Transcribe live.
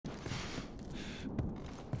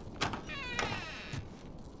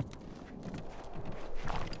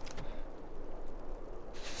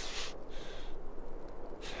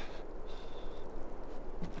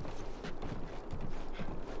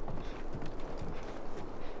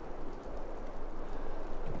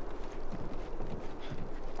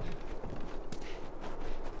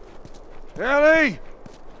Ellie!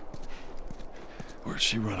 Where'd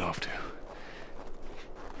she run off to?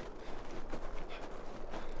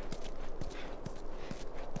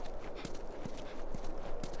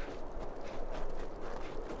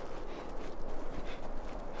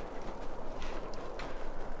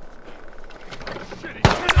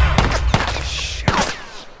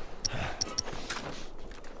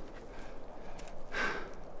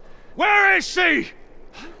 Where is she?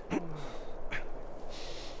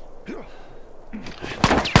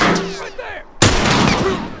 Right there!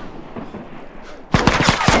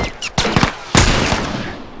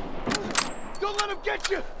 Don't let him get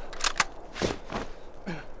you!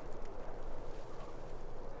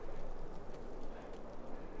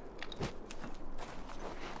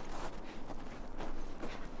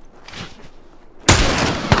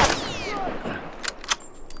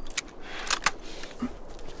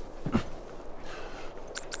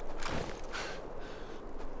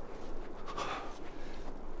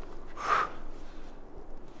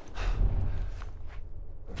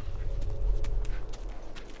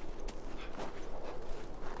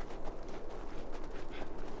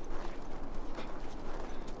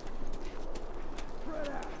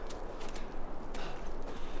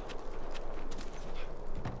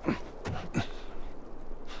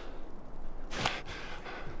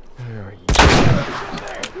 Where are you?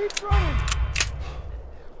 Keep running!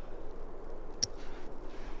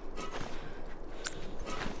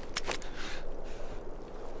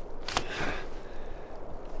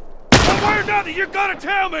 Don't worry nothing, you're gonna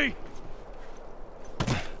tell me!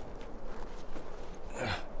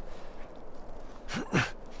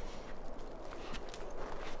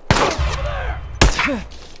 Over there!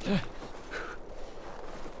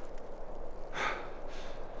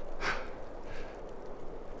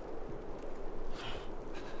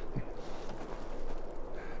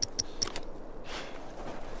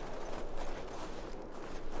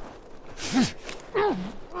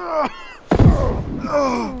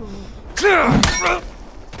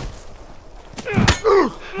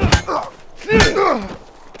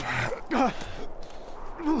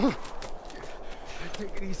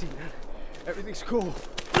 Take it easy, man. Everything's cool.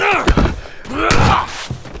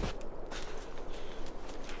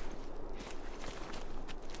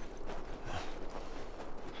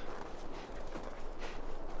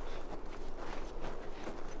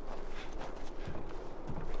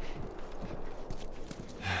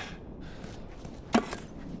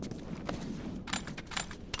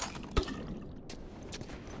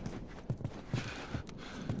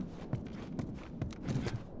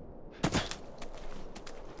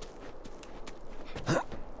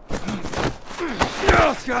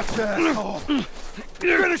 Gotcha, asshole!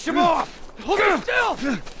 Finish him off! Hold him still!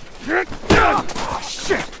 Oh,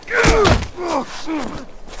 shit!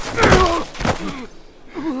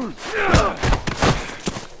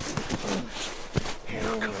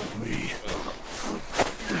 Handcuff me.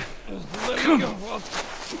 Let me go. I'll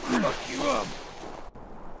fuck you up.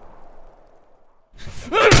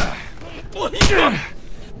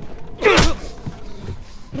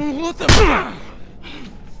 What the fuck?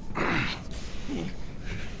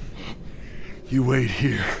 You wait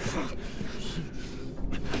here.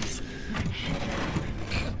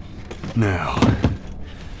 Now,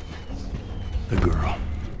 the girl.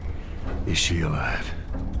 Is she alive?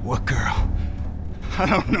 What girl? I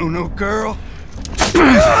don't know no girl.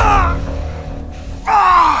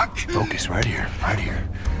 Fuck! Focus right here, right here.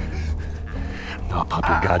 I'll pop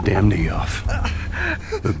your goddamn knee off.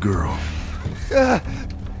 The girl.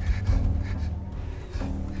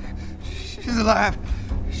 She's alive.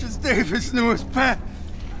 She's David's newest pet.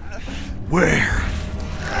 Where?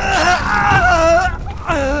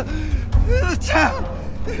 In the town.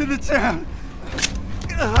 In the town.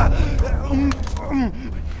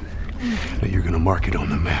 Now you're gonna mark it on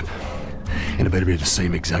the map. And it better be the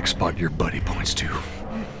same exact spot your buddy points to.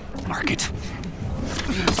 Mark it.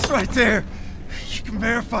 It's right there. You can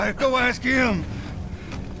verify it. Go ask him.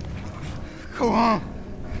 Go on.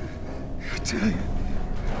 I tell you,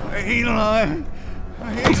 I ain't lying.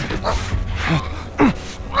 I ain't.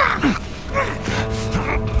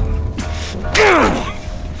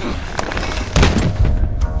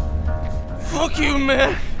 Fuck you,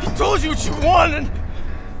 man. He told you what you wanted.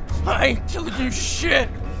 I ain't telling you shit.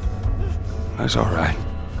 That's all right.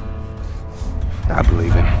 I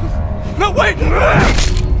believe him. No, wait!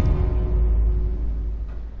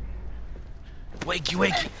 Wakey,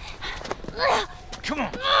 wakey. Come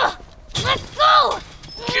on. Let's go!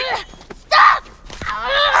 Stop!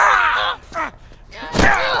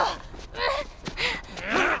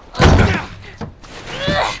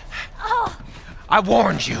 I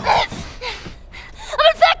warned you. I'm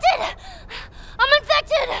infected!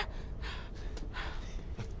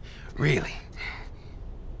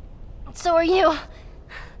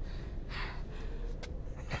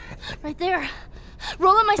 Right there.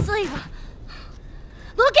 Roll up my sleeve.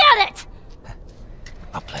 Look at it!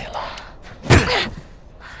 I'll play along.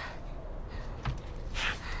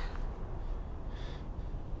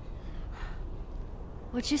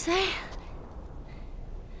 What'd you say?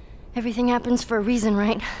 Everything happens for a reason,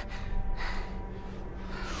 right?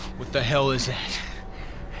 What the hell is that?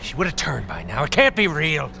 She would have turned by now. It can't be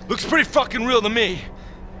real. Looks pretty fucking real to me.